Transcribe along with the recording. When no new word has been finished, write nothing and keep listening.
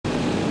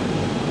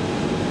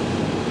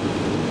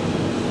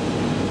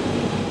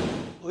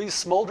These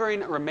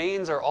smoldering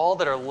remains are all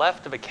that are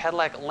left of a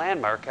Cadillac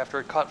landmark after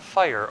it caught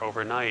fire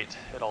overnight.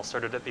 It all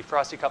started at the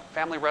Frosty Cup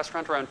Family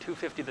Restaurant around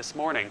 2:50 this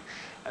morning.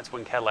 That's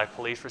when Cadillac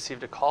police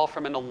received a call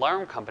from an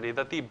alarm company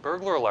that the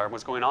burglar alarm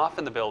was going off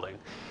in the building.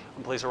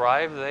 When police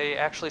arrived, they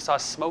actually saw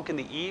smoke in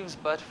the eaves,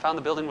 but found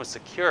the building was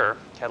secure.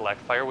 Cadillac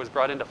Fire was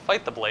brought in to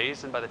fight the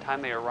blaze, and by the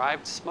time they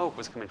arrived, smoke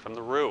was coming from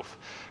the roof.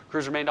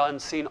 Crews remained on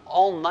scene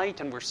all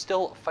night and were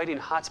still fighting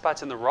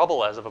hotspots in the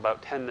rubble as of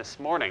about 10 this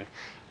morning.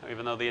 Now,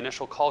 even though the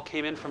initial call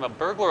came in from a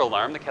burglar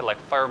alarm, the Cadillac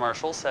Fire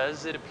Marshall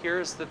says it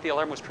appears that the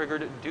alarm was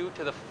triggered due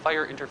to the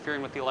fire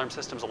interfering with the alarm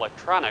system's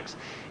electronics.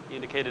 He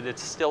indicated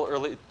it's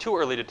still too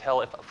early to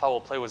tell if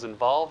foul play was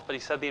involved, but he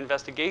said the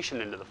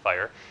investigation into the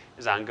fire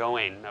is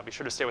ongoing. Now be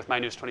sure to stay with My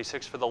News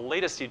 26 for the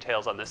latest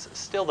details on this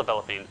still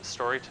developing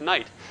story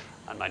tonight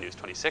on My News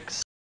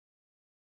 26.